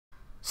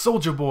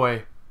Soulja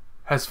Boy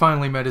has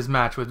finally met his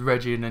match with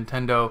Reggie and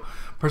Nintendo.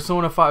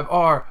 Persona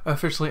 5R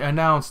officially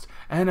announced,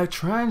 and a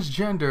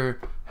transgender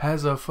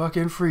has a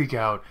fucking freak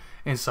out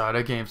inside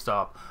a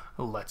GameStop.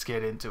 Let's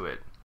get into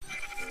it.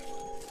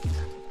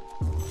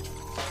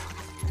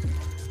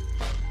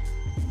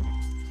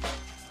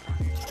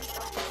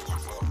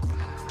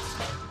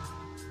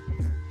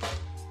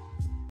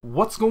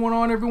 What's going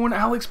on, everyone?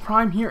 Alex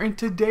Prime here, and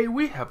today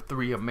we have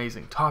 3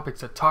 amazing topics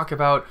to talk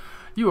about.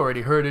 You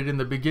already heard it in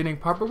the beginning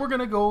part, but we're going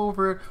to go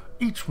over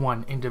each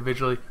one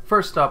individually.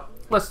 First up,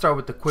 let's start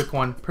with the quick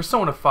one.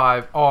 Persona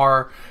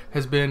 5R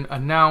has been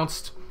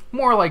announced,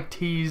 more like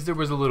teased. There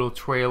was a little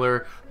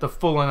trailer. The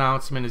full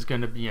announcement is going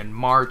to be in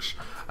March,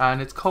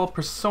 and it's called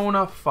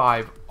Persona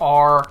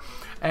 5R.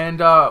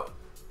 And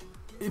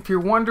if you're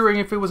wondering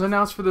if it was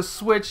announced for the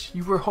Switch,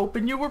 you were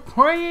hoping, you were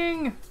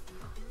praying.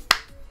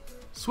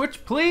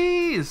 Switch,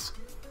 please!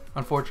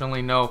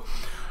 Unfortunately, no.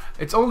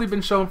 It's only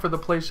been shown for the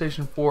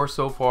PlayStation 4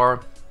 so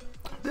far.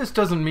 This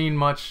doesn't mean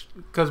much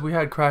because we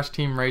had Crash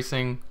Team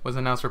Racing was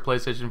announced for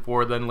PlayStation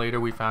 4, then later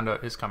we found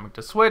out it's coming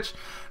to Switch.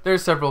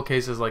 There's several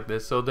cases like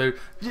this, so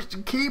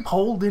just keep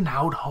holding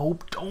out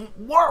hope. Don't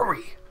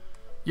worry.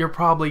 You're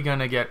probably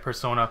gonna get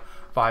Persona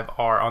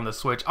 5R on the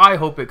Switch. I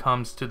hope it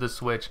comes to the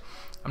Switch.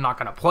 I'm not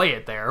gonna play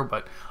it there,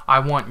 but I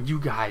want you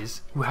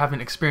guys who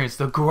haven't experienced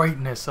the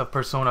greatness of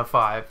Persona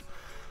 5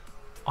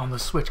 on the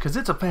Switch, because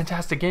it's a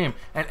fantastic game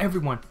and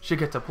everyone should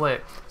get to play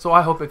it. So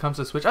I hope it comes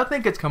to Switch. I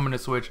think it's coming to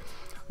Switch.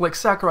 Like,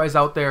 Sakurai's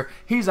out there,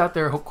 he's at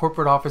their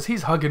corporate office,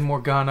 he's hugging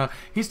Morgana,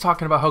 he's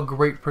talking about how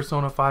great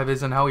Persona 5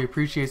 is and how he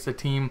appreciates the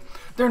team.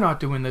 They're not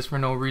doing this for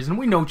no reason.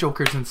 We know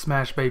Joker's in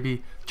Smash,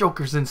 baby.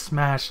 Joker's in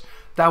Smash.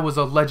 That was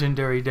a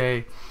legendary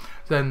day.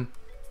 Then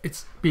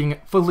it's being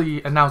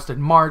fully announced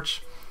in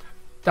March.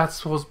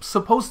 That's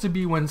supposed to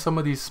be when some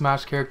of these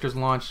Smash characters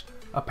launch,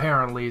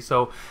 apparently,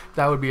 so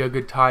that would be a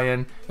good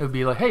tie-in. It would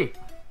be like, hey,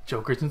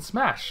 Joker's in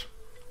Smash.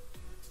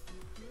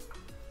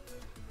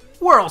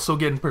 We're also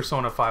getting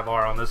Persona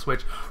 5R on the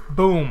Switch.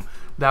 Boom.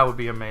 That would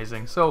be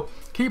amazing. So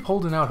keep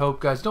holding out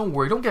hope, guys. Don't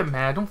worry. Don't get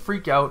mad. Don't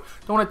freak out.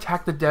 Don't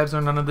attack the devs or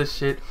none of this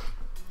shit.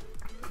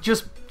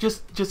 Just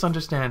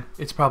understand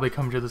it's probably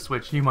coming to the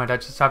Switch. You might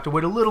just have to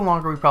wait a little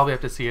longer. We probably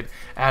have to see it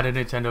at a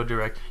Nintendo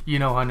Direct. You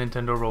know how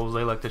Nintendo rolls.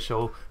 They like to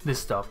show this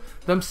stuff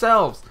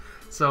themselves.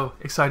 So,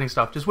 exciting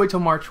stuff. Just wait till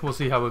March. We'll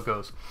see how it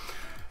goes.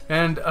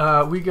 And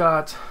we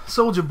got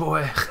Soulja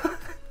Boy.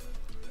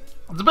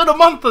 It's been a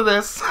month of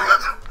this.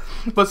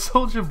 But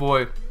Soulja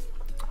Boy,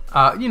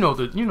 you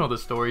know the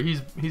story.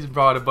 He's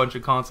brought a bunch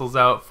of consoles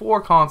out.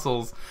 4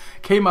 consoles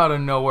came out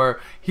of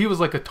nowhere. He was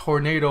like a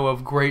tornado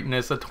of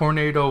greatness, a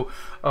tornado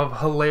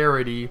of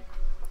hilarity.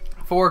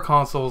 4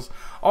 consoles.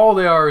 All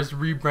they are is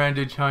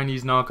rebranded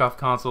Chinese knockoff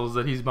consoles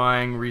that he's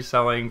buying,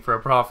 reselling for a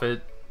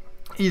profit.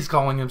 He's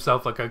calling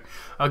himself like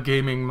a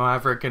gaming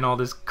maverick and all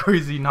this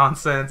crazy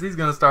nonsense. He's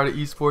gonna start an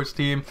esports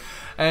team,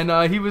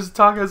 and he was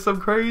talking some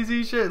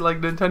crazy shit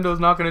like Nintendo's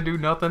not gonna do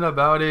nothing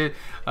about it,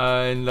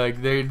 and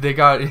like they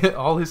got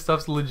all his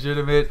stuff's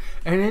legitimate,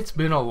 and it's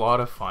been a lot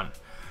of fun.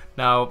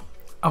 Now,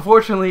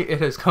 unfortunately, it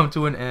has come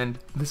to an end.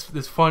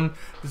 This fun,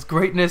 this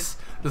greatness,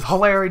 this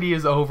hilarity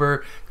is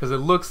over because it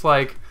looks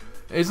like.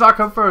 It's not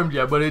confirmed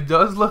yet, but it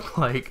does look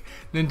like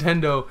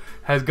Nintendo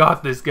has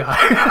got this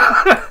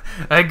guy.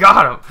 They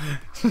got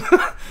him.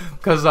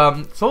 Because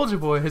Soulja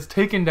Boy has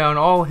taken down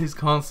all his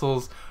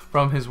consoles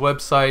from his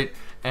website,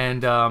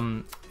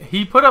 and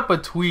he put up a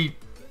tweet.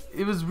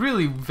 It was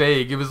really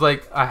vague. It was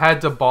like, I had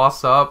to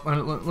boss up.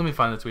 Let me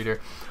find the tweet here.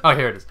 Oh,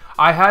 here it is.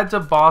 I had to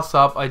boss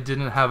up. I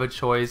didn't have a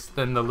choice.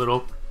 Then the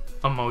little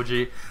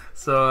emoji.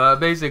 So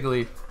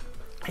basically,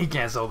 he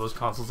can't sell those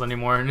consoles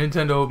anymore.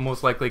 Nintendo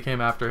most likely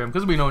came after him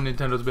because we know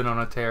Nintendo's been on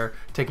a tear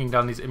taking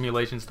down these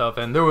emulation stuff,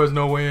 and there was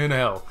no way in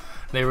hell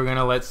they were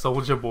gonna let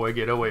Soulja Boy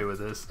get away with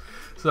this.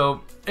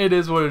 So it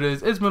is what it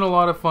is. It's been a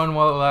lot of fun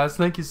while it lasts.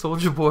 Thank you,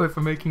 Soulja Boy,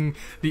 for making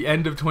the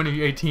end of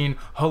 2018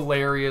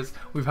 hilarious.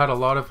 We've had a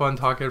lot of fun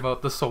talking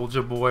about the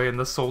Soulja Boy and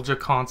the Soulja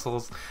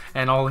consoles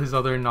and all his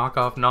other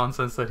knockoff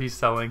nonsense that he's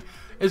selling.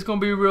 It's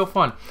gonna be real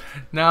fun.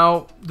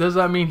 Now, does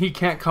that mean he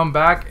can't come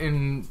back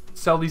and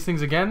sell these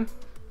things again?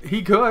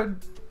 He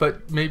could,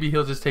 but maybe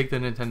he'll just take the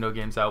Nintendo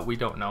games out. We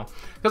don't know.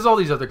 Because all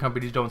these other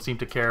companies don't seem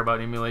to care about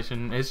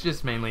emulation. It's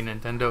just mainly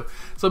Nintendo.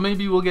 So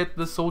maybe we'll get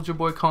the Soulja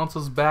Boy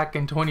consoles back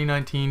in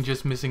 2019,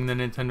 just missing the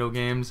Nintendo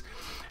games.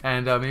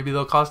 And maybe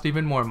they'll cost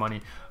even more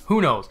money.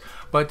 Who knows?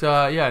 But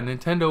yeah,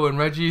 Nintendo and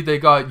Reggie, they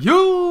got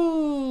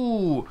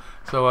you!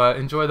 So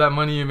enjoy that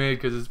money you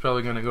made, because it's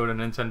probably going to go to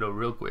Nintendo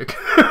real quick.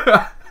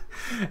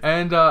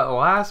 And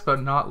last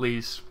but not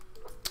least,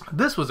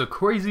 this was a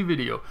crazy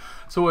video.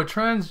 So a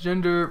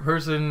transgender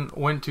person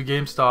went to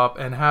GameStop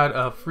and had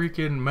a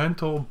freaking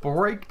mental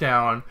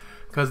breakdown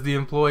because the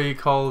employee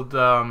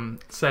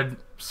said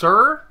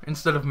sir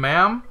instead of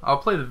ma'am. I'll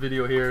play the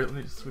video here. Let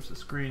me just switch the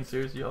screen so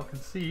y'all can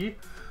see.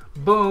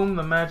 Boom,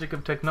 the magic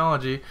of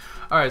technology.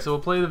 Alright, so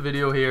we'll play the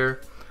video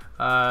here.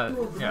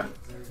 Yeah.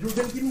 You're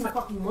gonna give me my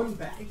fucking money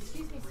back.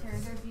 Excuse me, sir.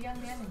 There's a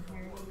young man in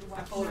here.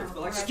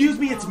 Excuse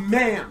me, it's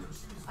ma'am.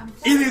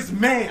 It is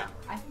ma'am.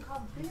 I can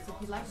call the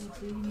you'd like me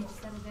to, you need to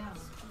settle down.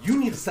 You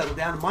need to settle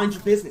down and mind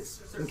your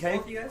business, Sir, okay?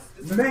 both of you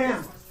guys?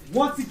 Ma'am,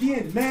 once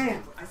again,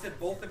 ma'am. I said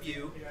both of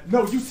you.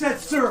 No, you said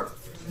sir.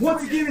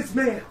 Once again, it's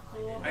ma'am.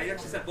 I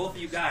actually said both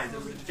of you guys. It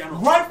was a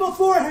general. Right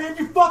beforehand,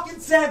 you fucking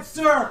said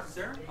sir.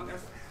 Sir? Okay.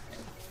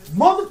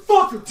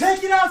 Motherfucker,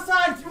 take it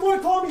outside. If you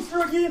want to call me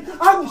sir again,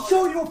 I will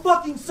show you a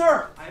fucking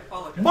sir. I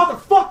apologize.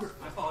 Motherfucker.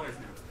 I apologize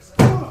now.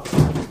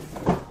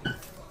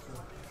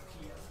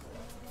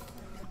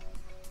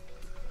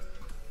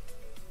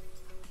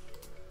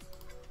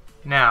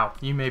 Now,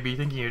 you may be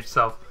thinking to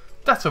yourself,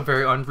 that's a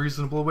very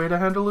unreasonable way to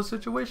handle a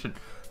situation.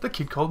 The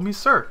kid called me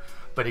sir,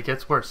 but it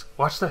gets worse.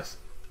 Watch this.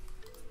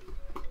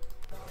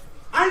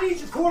 I need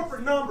your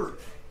corporate number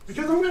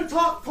because I'm going to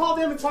call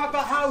them and talk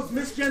about how I was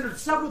misgendered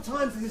several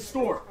times in this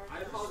store.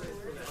 I apologize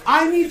for that.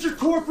 I need your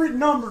corporate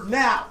number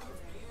now.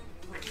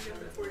 I can get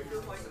that for you.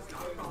 Like, that's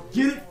not a problem.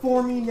 Get it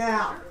for me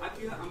now. I'm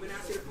going to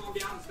ask you to calm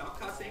down and stop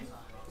cussing.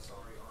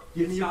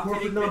 Give me your Stop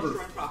corporate hitting number.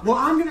 bitches on property. Well,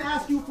 I'm going to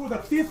ask you for the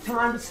 5th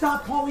time to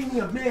stop calling me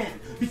a man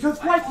because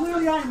quite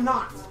clearly I am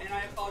not. And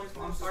I apologize.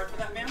 I'm sorry for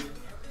that, ma'am.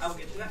 I will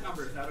get you that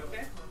number. Is that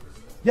okay?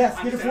 Yes,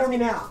 I'm get it just for me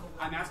asking you- now.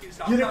 I'm asking you to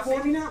stop Get it cussing.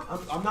 for me now.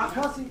 I'm not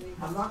cussing.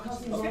 I'm not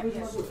cussing. Okay.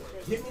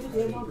 Get me the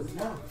damn number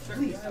now,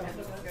 please.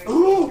 Okay.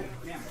 Ooh!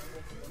 Ma'am.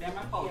 Ma'am,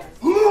 I apologize.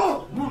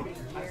 Ooh!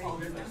 I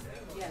apologize, ma'am.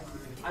 Yes.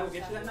 I will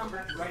get you that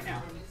number right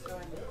now.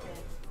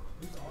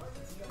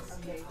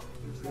 Okay.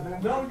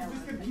 No, you're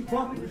just gonna keep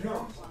bumping your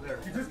gums.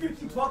 You're just gonna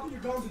keep bumping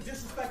your gums and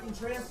disrespecting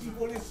trans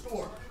people in this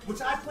store,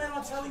 which I plan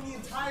on telling the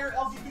entire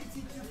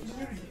LGBTQ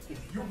community.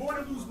 You're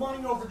going to lose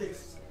money over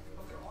this.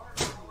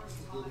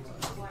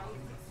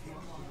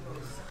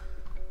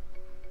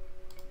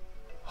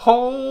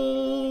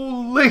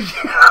 Holy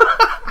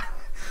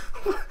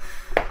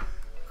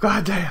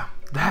God damn,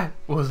 that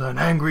was an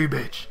angry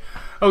bitch.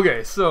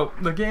 Okay, so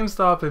the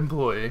GameStop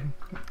employee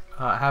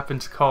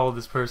happened to call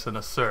this person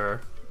a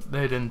sir.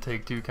 They didn't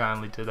take too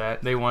kindly to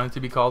that. They wanted to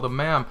be called a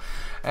ma'am,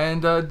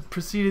 and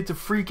proceeded to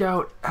freak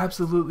out,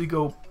 absolutely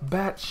go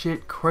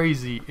batshit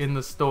crazy in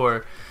the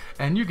store.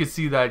 And you could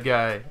see that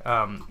guy,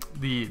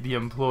 the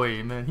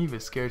employee, man, he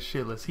was scared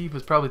shitless. He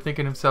was probably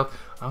thinking to himself,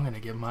 I'm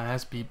gonna get my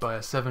ass beat by a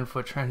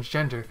 7-foot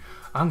transgender.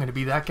 I'm gonna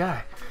be that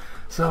guy.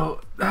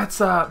 So that's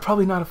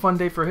probably not a fun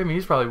day for him.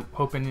 He's probably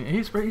hoping,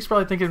 he's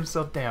probably thinking to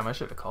himself, damn, I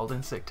should have called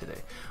in sick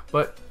today.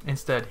 But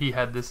instead, he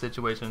had this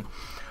situation.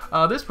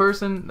 This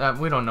person,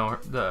 we don't know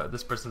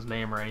this person's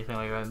name or anything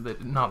like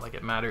that, not like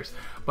it matters,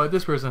 but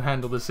this person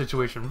handled this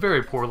situation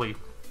very poorly.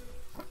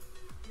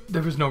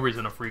 There was no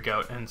reason to freak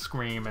out and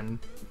scream and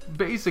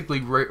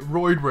basically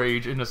roid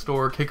rage in the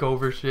store, kick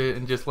over shit,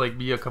 and just like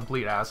be a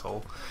complete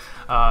asshole.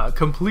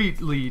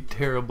 Completely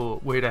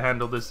terrible way to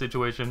handle this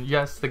situation.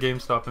 Yes, the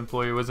GameStop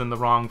employee was in the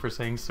wrong for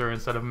saying sir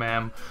instead of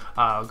ma'am,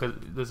 because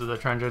this is a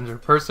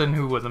transgender person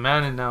who was a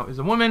man and now is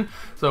a woman,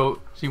 so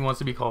she wants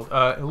to be called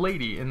a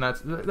lady, and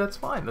that's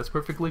fine. That's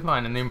perfectly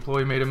fine. And the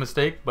employee made a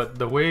mistake, but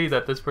the way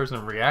that this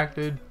person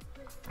reacted,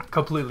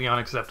 completely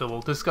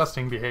unacceptable,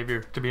 disgusting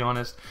behavior, to be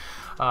honest.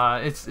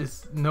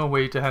 It's no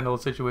way to handle a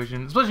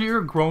situation, especially you're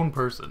a grown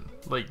person,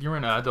 like you're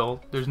an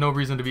adult. There's no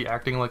reason to be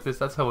acting like this.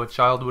 That's how a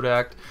child would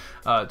act.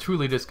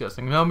 Truly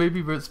disgusting. Now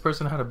maybe this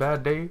person had a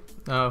bad day,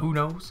 who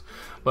knows,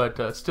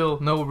 but still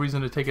no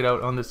reason to take it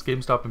out on this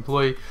GameStop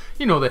employee.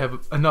 You know they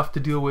have enough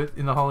to deal with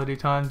in the holiday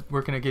times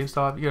working at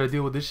GameStop. You gotta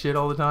deal with this shit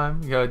all the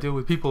time. You gotta deal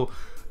with people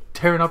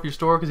tearing up your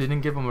store because you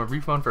didn't give them a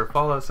refund for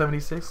Fallout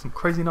 76, some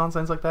crazy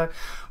nonsense like that.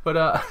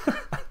 But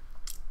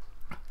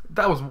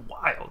that was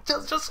wild,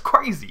 just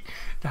crazy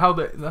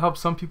how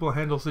some people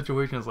handle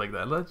situations like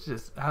that. That's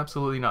just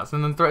absolutely nuts.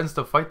 And then threatens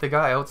to fight the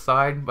guy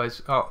outside by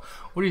what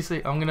do you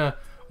say?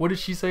 What did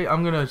she say?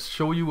 I'm gonna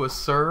show you a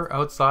sir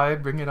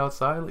outside. Bring it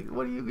outside. Like,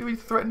 what are you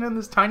threatening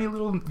this tiny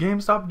little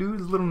GameStop dude,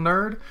 this little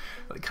nerd?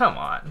 Like, come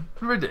on,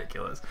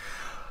 ridiculous.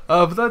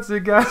 But that's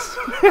it, guys.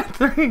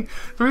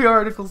 three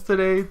articles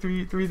today,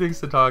 three things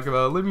to talk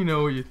about. Let me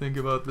know what you think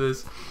about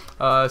this.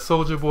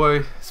 Soulja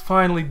Boy is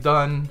finally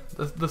done.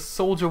 The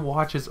Soulja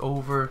watch is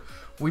over.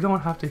 We don't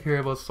have to hear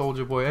about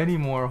Soulja Boy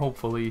anymore.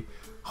 Hopefully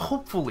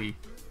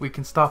we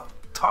can stop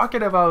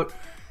talking about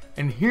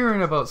and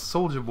hearing about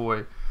Soulja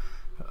Boy.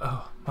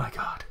 Oh my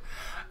God.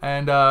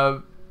 And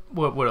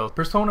what else?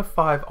 Persona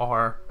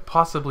 5R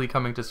possibly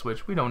coming to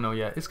Switch. We don't know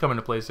yet. It's coming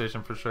to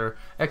PlayStation for sure.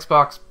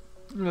 Xbox.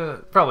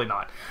 Probably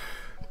not.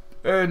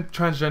 And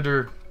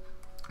transgender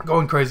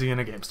going crazy in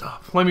a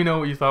GameStop. Let me know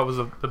what you thought was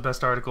the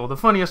best article, the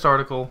funniest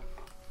article.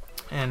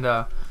 And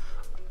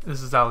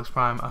this is Alex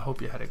Prime. I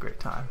hope you had a great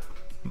time.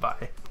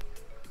 Bye.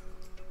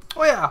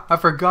 Oh yeah, I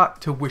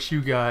forgot to wish you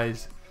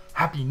guys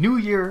Happy New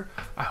Year.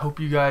 I hope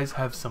you guys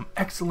have some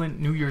excellent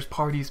New Year's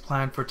parties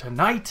planned for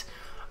tonight.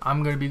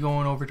 I'm going to be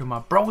going over to my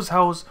bro's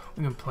house.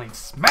 We're going to be playing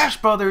Smash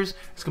Brothers.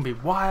 It's going to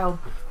be wild.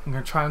 I'm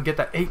going to try and get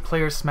that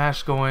 8-player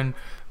Smash going.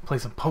 Play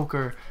some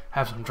poker,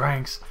 have some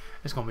drinks.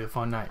 It's gonna be a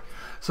fun night.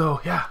 So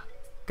yeah,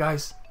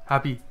 guys,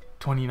 happy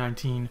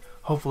 2019.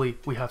 Hopefully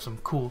we have some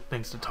cool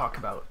things to talk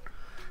about.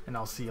 And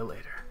I'll see you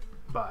later.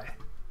 Bye.